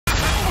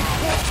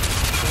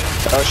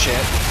Oh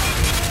shit.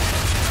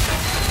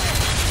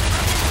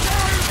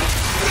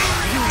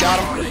 Got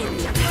him.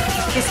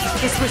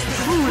 This was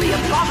truly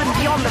above and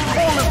beyond the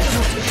call of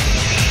duty.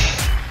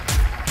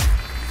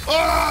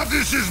 Oh,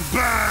 this is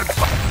bad!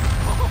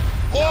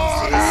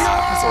 Oh,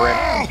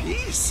 no!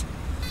 Peace.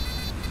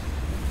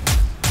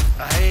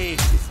 Hey,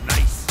 it's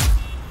nice.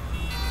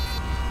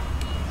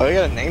 Oh, you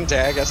got a name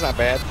tag. That's not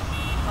bad.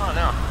 Oh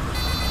no.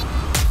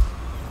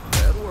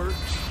 That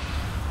works.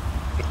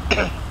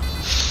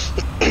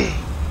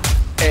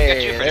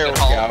 Hey, there we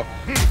go.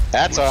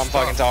 That's what I'm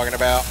fucking talking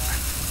about.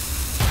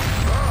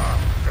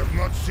 I've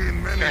not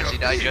seen many Currency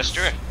of these.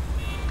 digester.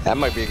 That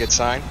might be a good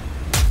sign.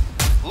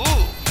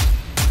 Ooh,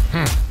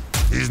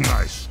 He's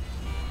nice.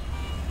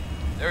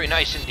 very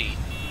nice indeed.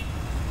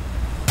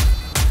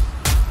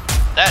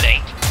 That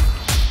ain't.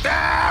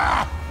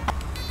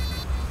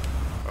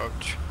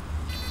 Ouch.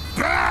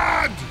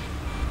 Bad!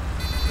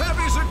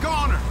 Heavy's a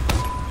goner.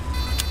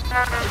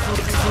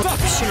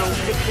 Exceptional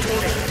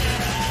victory.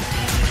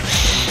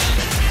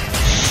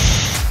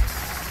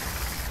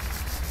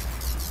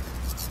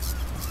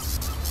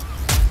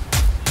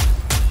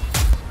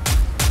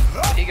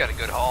 He got a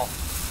good haul.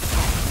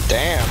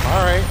 Damn,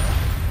 alright.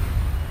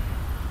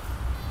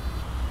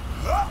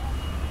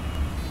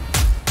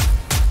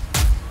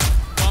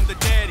 I'm the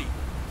daddy.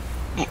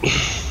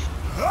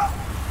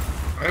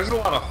 There's a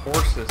lot of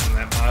horses in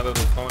that My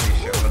Little Pony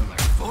show, isn't there?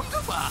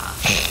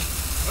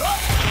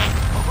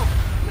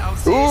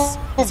 Ooh,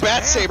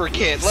 Bat Saber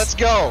kit, let's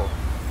go!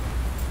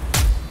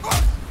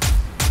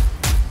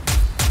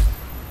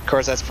 Of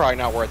course, that's probably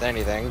not worth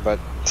anything, but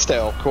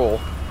still, cool.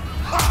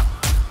 I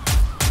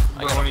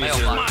got a Ponies are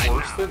mailbox.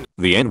 worse than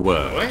The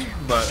N-word. Really?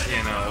 But,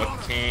 you know,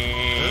 what can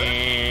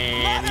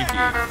you do?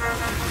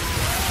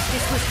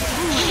 This was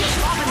truly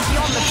above and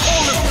beyond the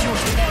call of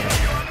duty.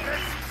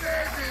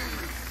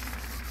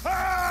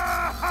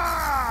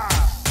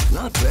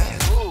 Not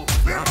bad. Ooh,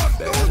 Not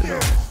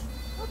bad.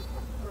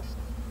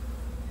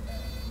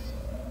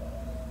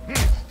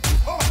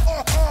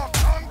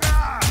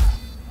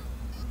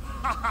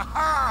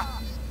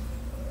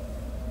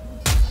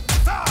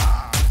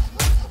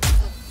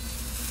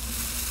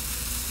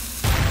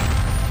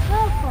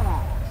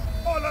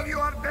 All of you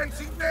are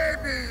dancing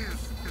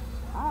babies!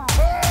 Come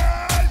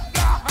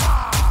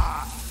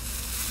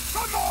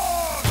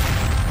on!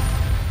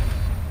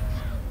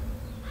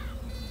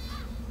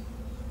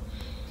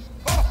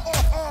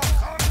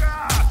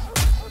 Conga!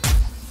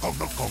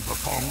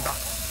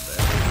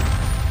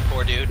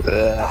 poor dude.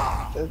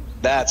 Ugh,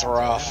 that's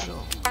rough.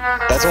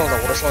 That's one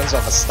of the worst ones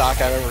of a stock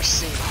I've ever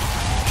seen.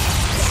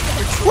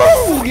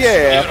 Woo,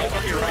 yeah!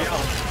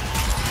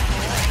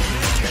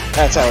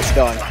 That's how it's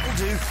done.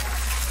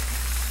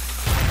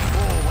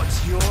 Oh,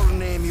 what's your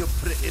name, you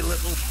pretty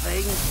little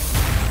thing?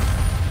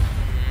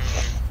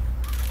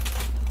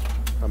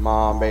 Come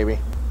on, baby.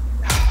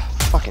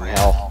 Fucking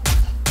hell.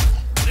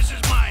 This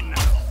is mine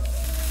now.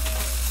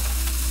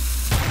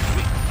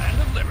 Sweet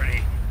land of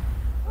liberty.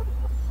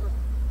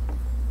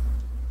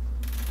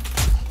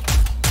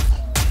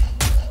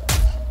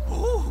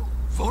 Oh,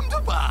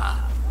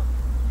 wunderbar.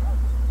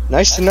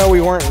 Nice to know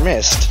we weren't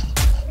missed.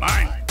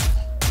 Mine.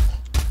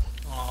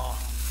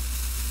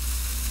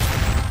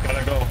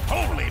 Gotta go.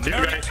 Holy See you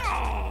Mary. guys.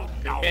 Oh,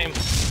 no. Game.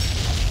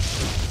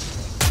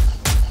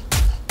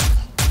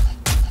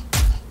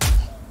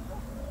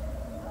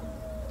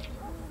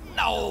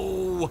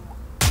 No.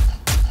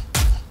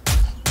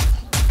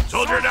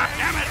 Soldier duck,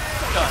 damn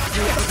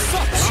it.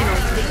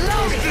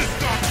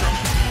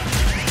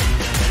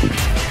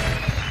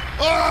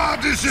 Ah,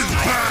 this is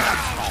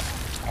bad.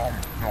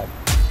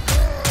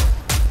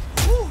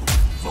 Ooh,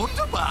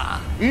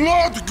 wunderbar.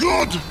 Not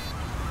good.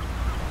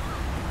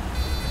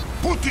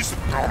 Put this.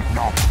 No.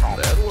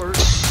 That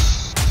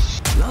works.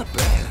 Not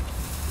bad.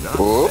 Not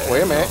Oh,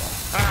 wait a minute.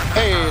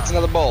 Hey, it's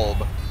another bulb.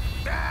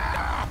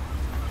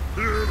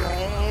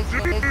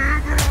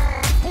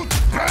 Put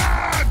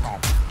bad.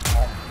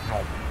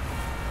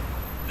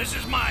 This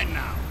is mine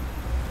now.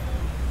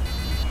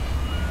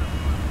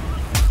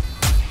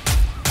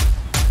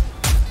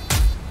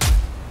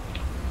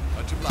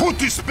 Put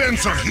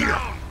dispenser here.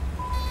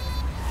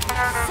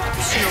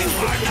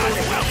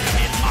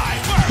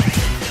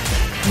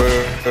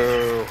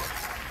 Boo.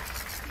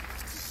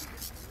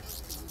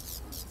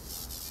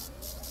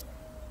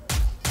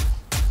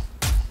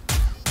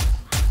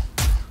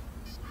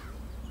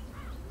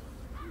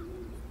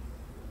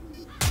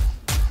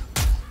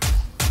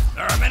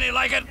 There are many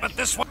like it, but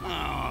this one.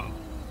 Oh,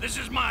 this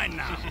is mine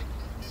now.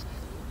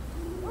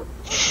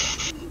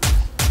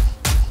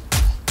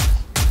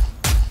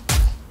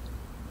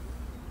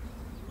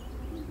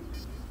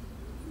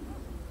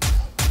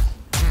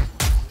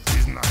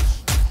 He's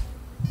nice.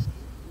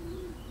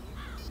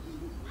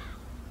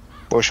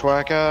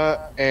 Bushwhacker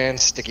and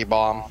sticky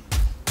bomb.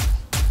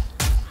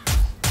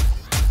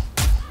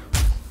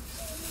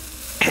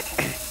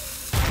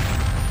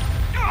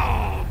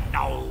 Oh,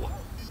 no.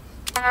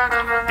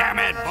 Damn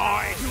it,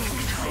 boy.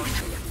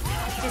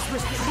 This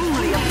was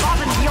truly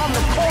above and beyond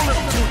the call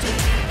of duty.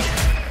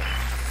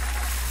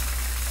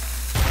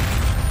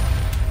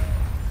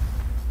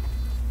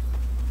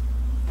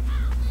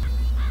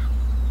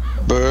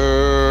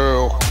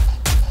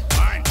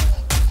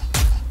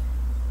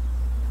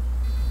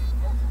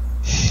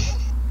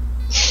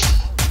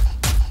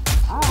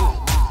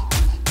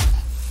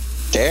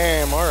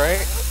 Damn,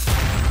 alright.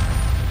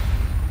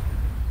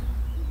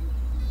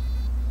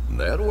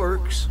 That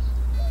works.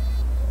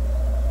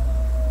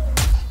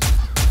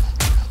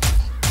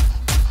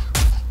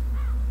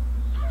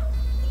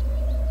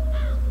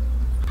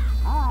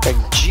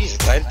 Like,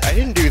 Jesus, I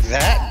didn't do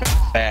that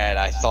bad,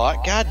 I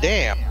thought. God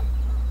damn.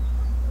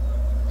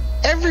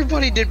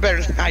 Everybody did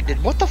better than I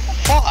did. What the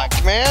fuck,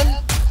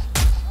 man?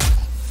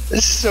 This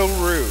is so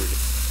rude.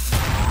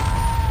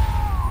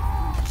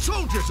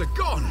 Soldiers are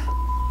gone.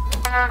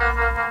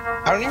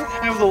 I don't even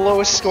have the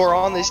lowest score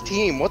on this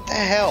team. What the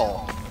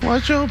hell?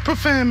 What's your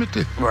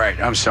profanity? Right,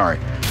 I'm sorry.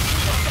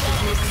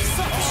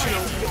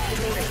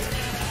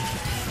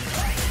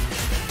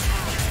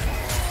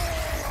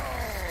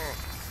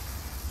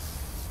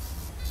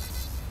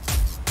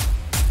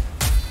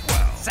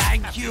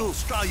 Thank you.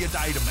 Australia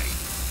Day to me.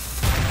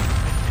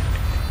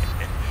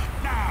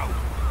 Now.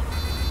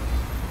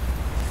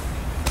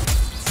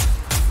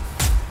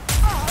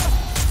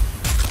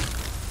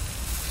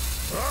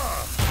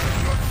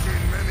 I've not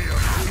seen many of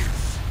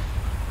these.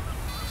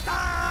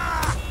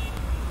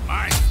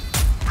 Mine.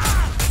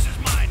 This is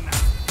mine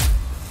now.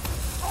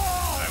 I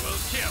will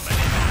kill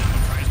any man who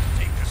tries to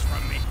take this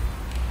from me.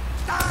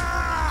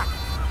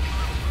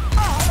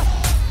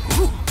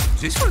 Ooh,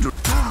 this one.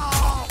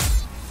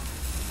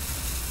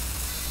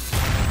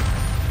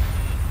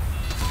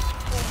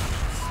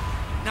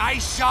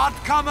 Nice shot,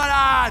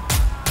 comrade!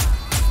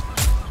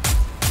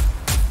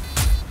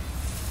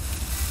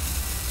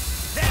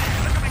 There,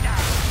 look at me go!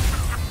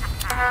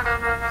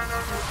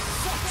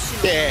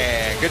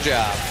 Yeah, good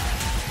job.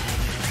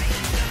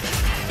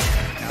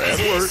 That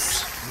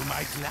works. You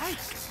might like.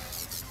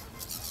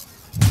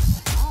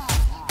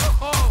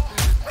 Oh,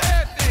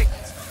 perfect!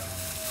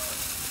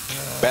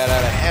 Bat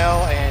out of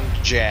hell and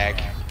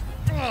jag.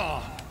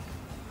 Oh,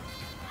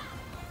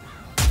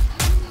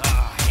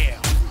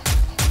 hell.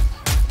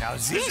 Now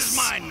this is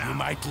mine now. You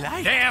might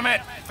like. Damn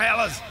it,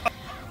 fellas!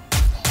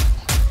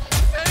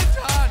 Well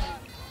done!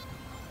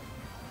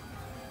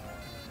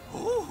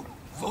 Oh,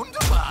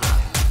 wunderbar!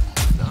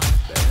 Not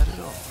bad at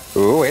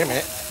all. Ooh, wait a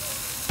minute.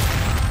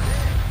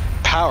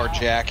 Power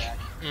jack.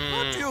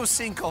 What do you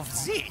think of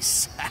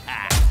this?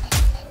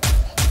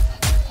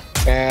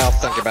 Yeah, I'll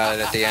think about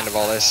it at the end of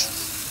all this.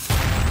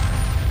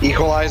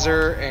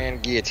 Equalizer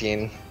and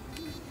guillotine.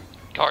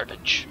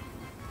 Garbage.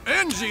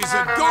 Engines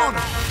are gone.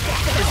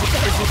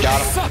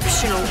 Got him.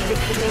 Exceptional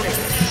victory.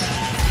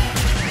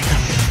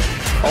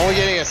 Only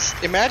getting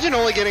imagine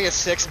only getting a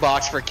 6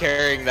 box for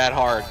carrying that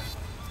hard.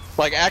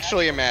 Like,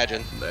 actually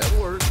imagine. That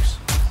works.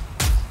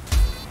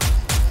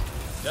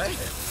 Damn.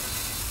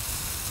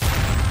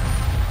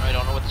 I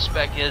don't know what the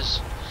spec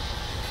is.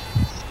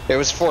 It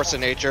was force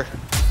of nature.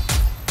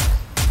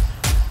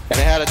 And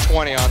it had a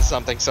 20 on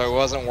something, so it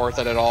wasn't worth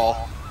it at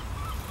all.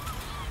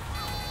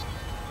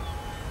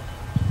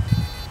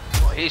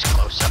 Boy, he's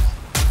close up.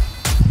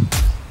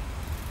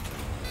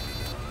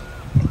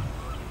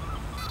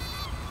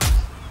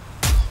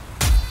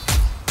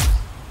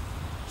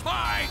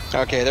 Spy!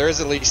 Okay, there is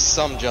at least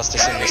some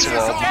justice in this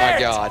world. My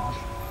God.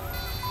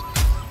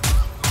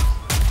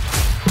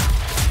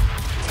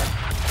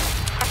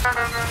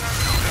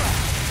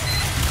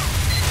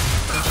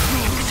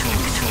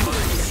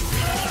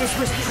 This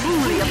was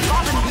truly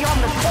above and beyond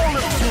the call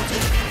of duty.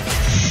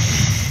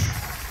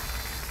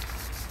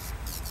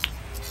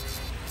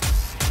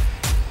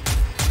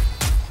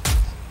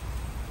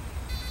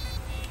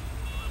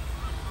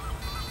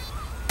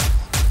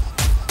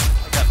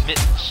 I got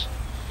mittens.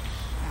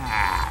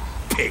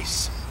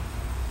 Peace.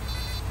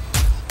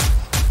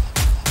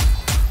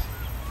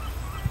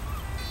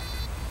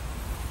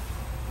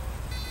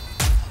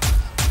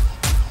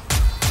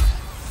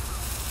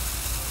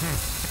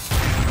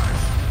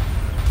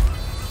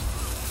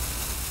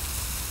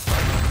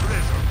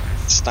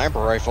 Sniper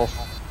rifle.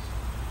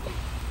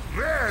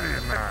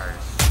 Very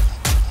nice.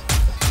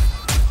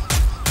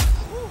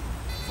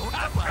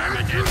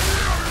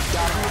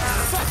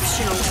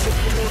 Exceptional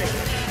victory.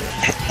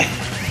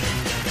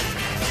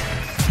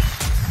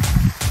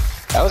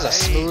 That was a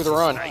smooth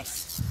run.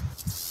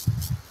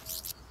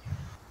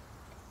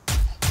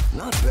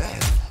 Not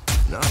bad.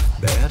 Not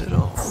bad at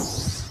all.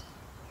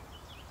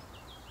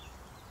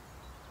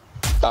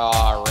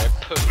 Ah, rip.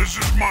 This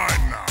is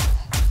mine now.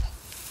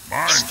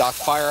 Mine. Stock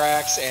fire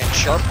axe and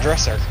sharp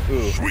dresser.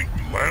 Ooh. Sweet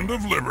land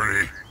of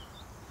liberty.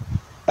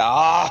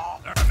 Ah.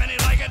 There are many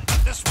like it,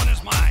 but this one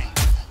is mine.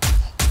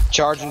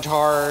 Charge and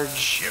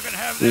charge. You can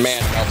have this.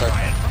 Man melter.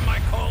 Try it from my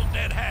cold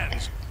dead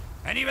hands.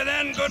 And even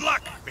then, good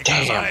luck,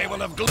 because Damn. I will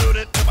have glued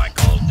it to my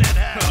cold dead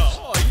hands.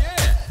 Oh,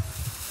 yeah.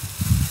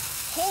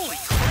 Holy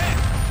crap.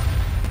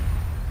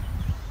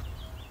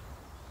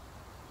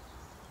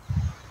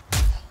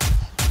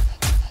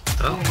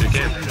 Oh, good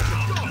game.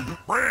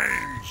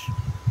 Brains.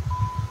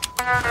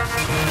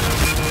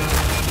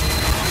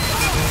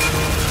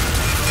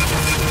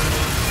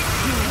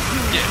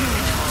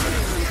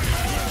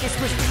 This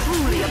was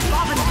truly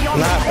above and beyond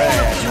Not the call of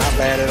bad. duty. Not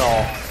bad at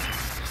all.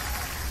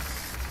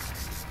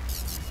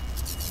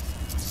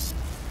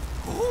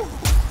 Ooh,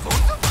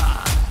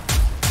 wunderbar.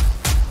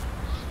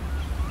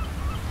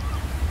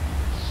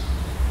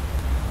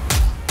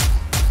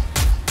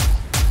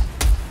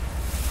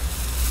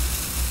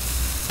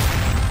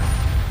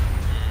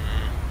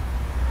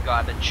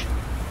 garbage.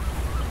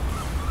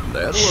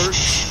 That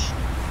works.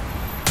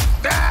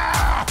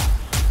 Ah!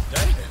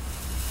 Damn.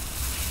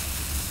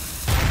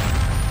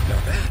 Now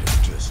that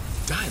is just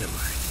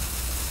dynamite.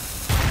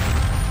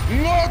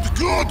 Not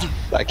good!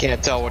 I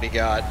can't tell what he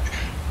got.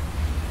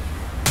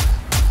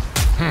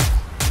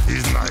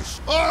 He's nice.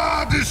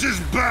 Ah, this is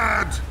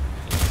bad!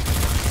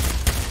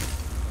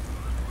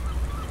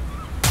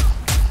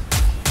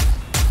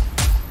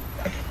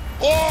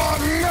 Oh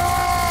no!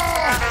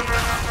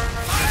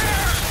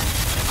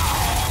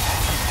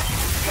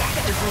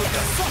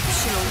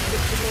 Exceptional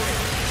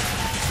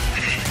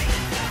victory.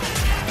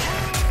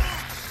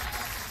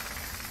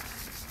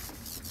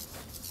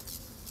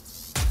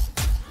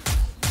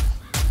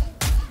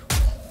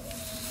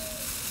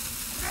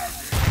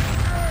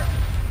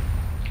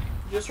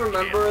 Just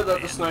remember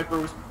that the sniper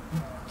was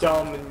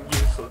dumb and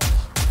useless.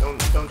 Don't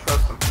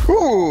trust him.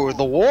 Ooh,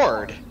 the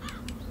ward.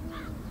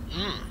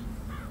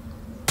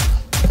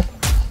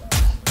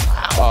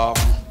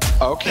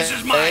 Okay. This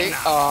is mine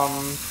now.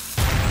 Um,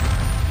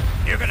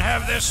 You can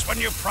have this when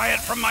you pry it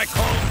from my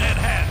cold dead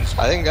hands.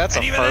 I think that's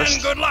And a even first.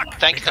 then, good luck.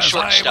 Thank the because I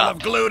will shortstop.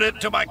 have glued it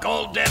to my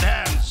cold dead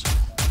hands.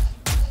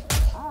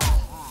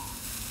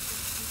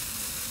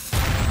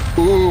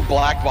 Ooh,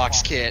 black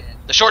box kit.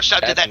 The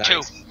shortstop did that That's too.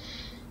 nice.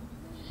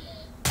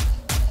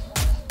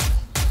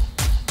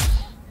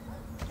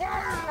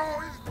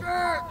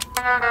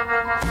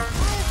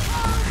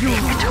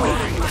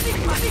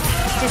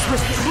 This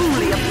was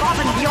truly above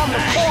and beyond the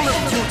call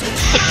of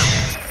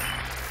duty.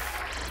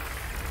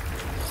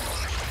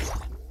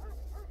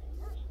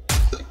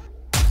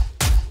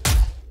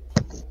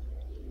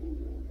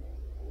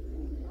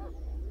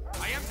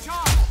 I am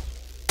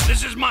Charles.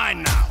 This is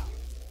mine now.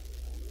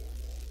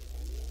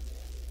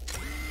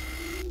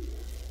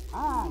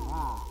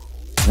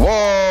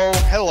 Whoa,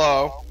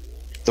 hello.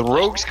 The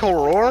Rogue's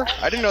Roar?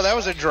 I didn't know that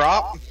was a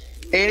drop.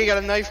 And he got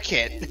a knife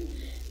kit.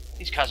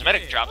 These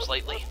cosmetic drops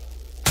lately.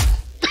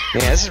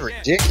 Man, this is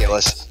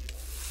ridiculous.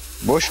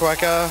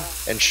 Bushwhacker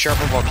and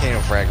sharpened volcano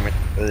fragment.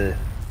 Ugh.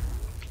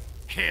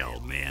 Hell,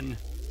 men.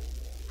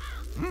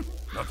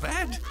 Not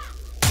bad.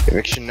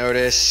 Eviction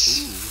notice.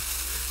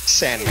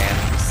 Sandman.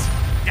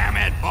 Damn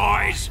it,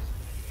 boys.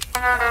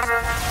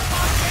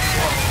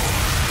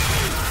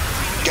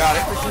 Got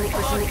it.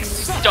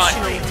 Done.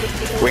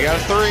 We got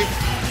a 3.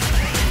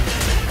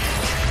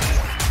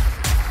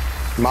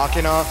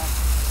 Machina.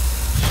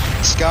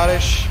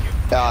 Scottish.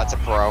 Ah, it's a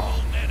pro.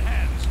 Dead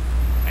hands.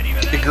 And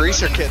even The then,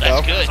 greaser kit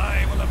though. That's good.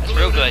 I will have That's glued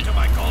real it good. to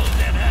my cold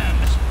dead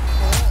hands.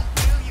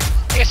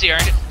 I guess he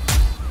earned it.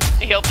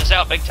 He helped us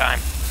out big time.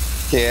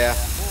 Yeah.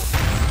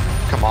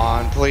 Come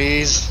on,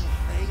 please.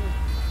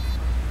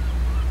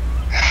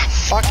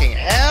 Fucking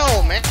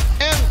hell, man.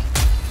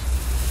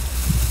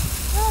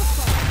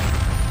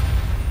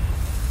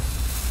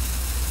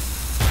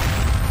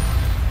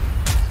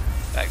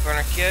 Back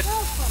burner kid.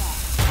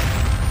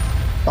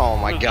 Oh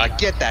my god,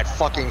 get that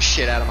fucking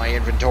shit out of my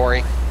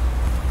inventory.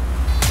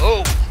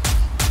 Oh,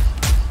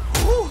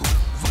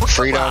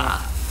 Freedom.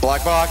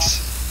 Black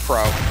box.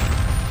 Pro.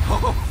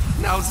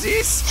 Now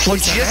this.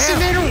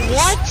 Phlogistonator,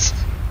 what?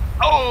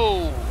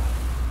 oh!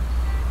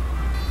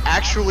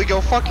 Actually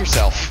go fuck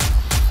yourself.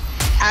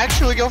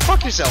 Actually go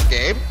fuck yourself,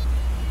 Gabe.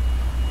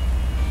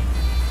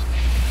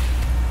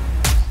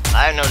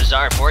 I have no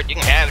desire for it. You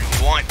can have it if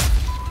you want.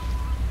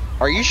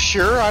 Are you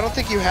sure? I don't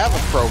think you have a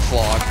pro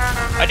flog.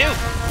 I do.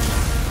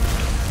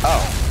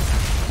 Oh.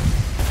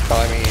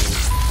 Well, I mean,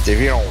 if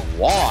you don't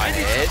want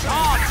it.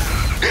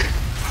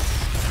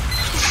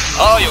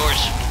 All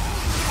yours.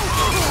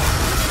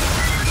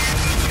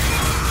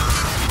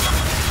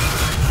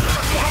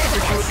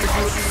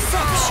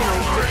 Exceptional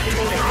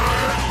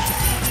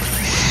victory.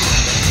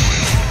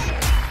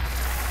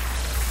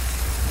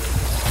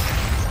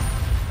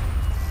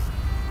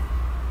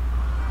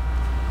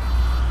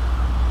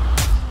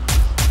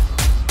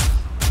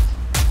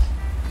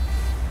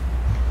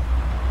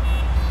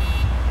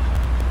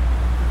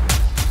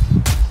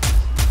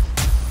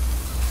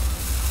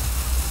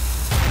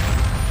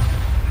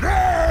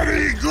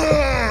 Very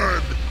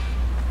good.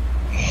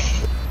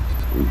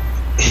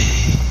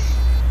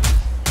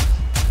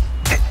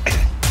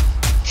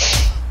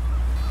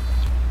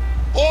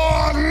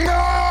 Oh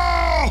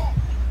no!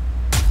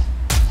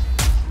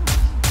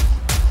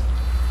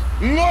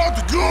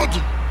 Not good.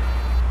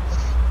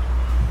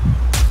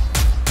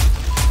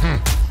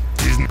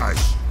 He's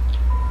nice.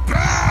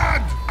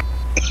 Bad.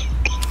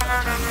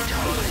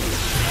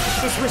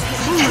 This was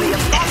truly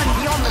above and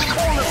beyond the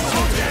call of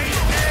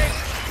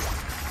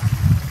duty.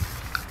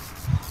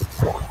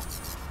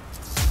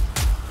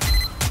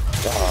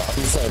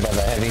 I'm sorry about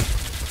that, Heavy.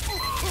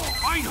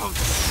 I know.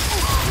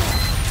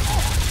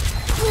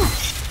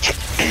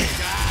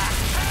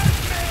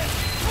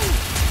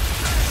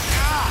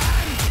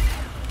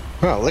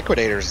 Oh,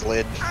 Liquidator's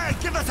lid. Hey,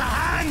 give us a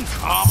hand,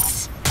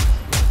 cops.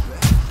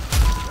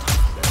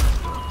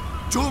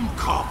 Dumb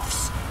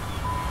cops.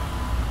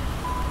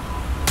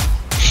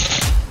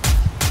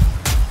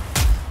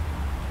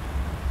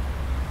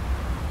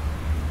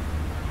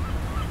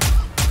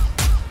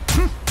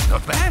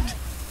 Not bad.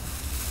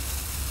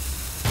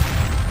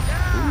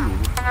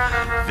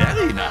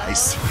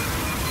 nice.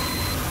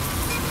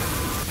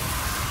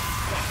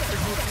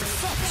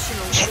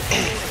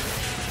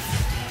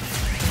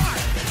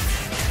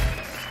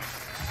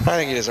 I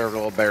think he deserved a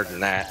little better than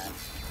that.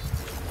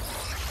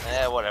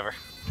 Whatever.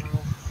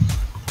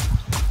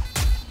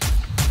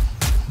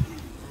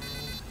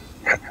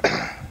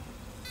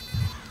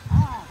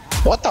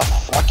 What the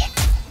fuck?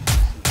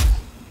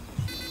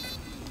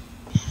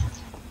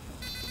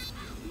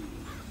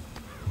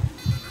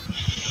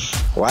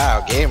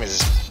 Wow, game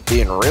is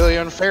being really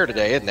unfair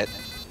today, isn't it?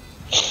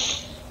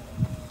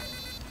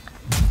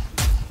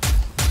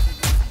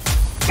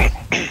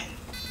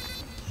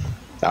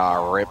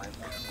 Ah, rip.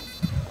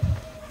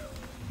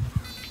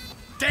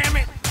 Damn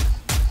it!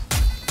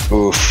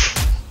 Oof.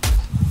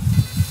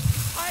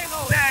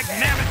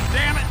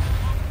 Damn it!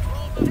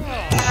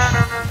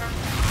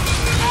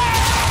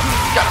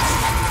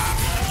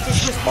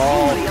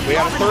 Oh, we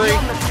got a 3.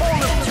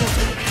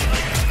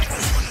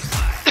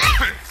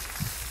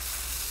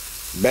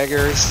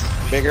 Beggars,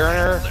 big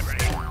earner.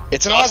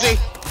 It's an Aussie.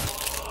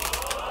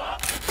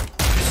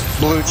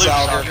 Blue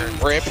Salger.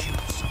 Rip.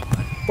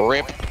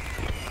 Rip.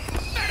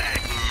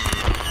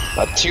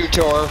 A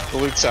 2-tour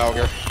Blue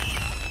Salger.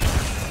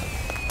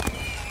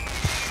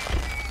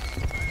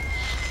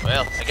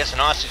 Well, I guess an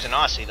Aussie's an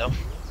Aussie, though.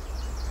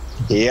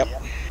 Yep.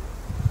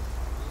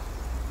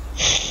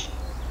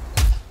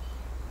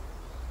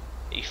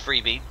 A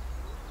freebie.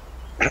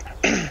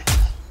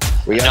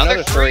 We got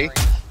another 3.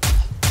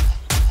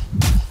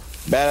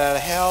 Bat out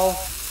of hell.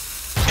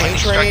 Paint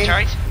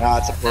train. Nah,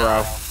 it's a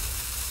Burrow.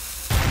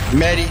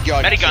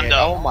 Medigun. Medigun, kid.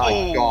 though. Oh my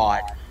Ooh.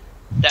 god.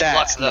 That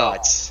That's luck, though.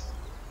 nuts.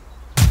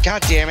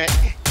 God damn it.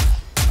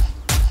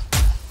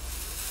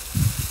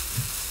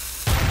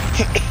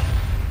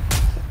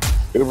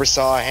 Uber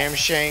saw a ham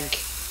shank.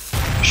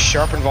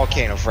 Sharpened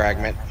volcano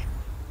fragment.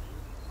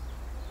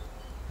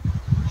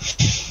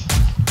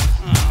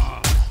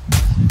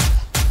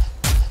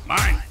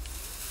 Mine.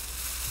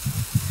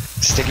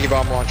 Sticky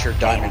bomb launcher,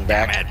 diamond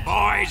back. Damn it,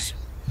 boys.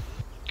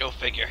 Go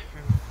figure.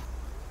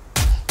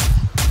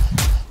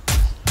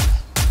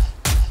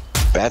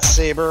 Bat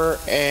saber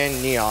and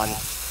neon.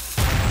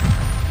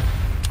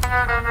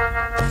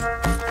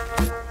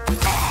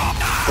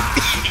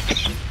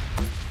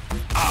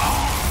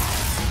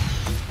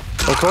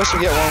 Of course we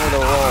get one with a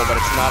roll, but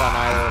it's not on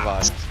either of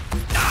us.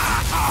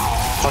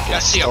 Fucking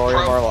Gotta see a story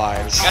pro. of our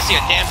lives. Gotta see a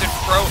damn good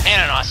pro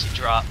and an Aussie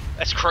drop.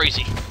 That's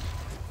crazy.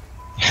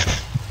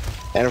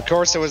 And of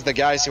course it was the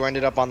guys who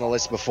ended up on the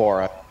list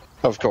before.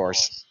 Of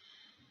course.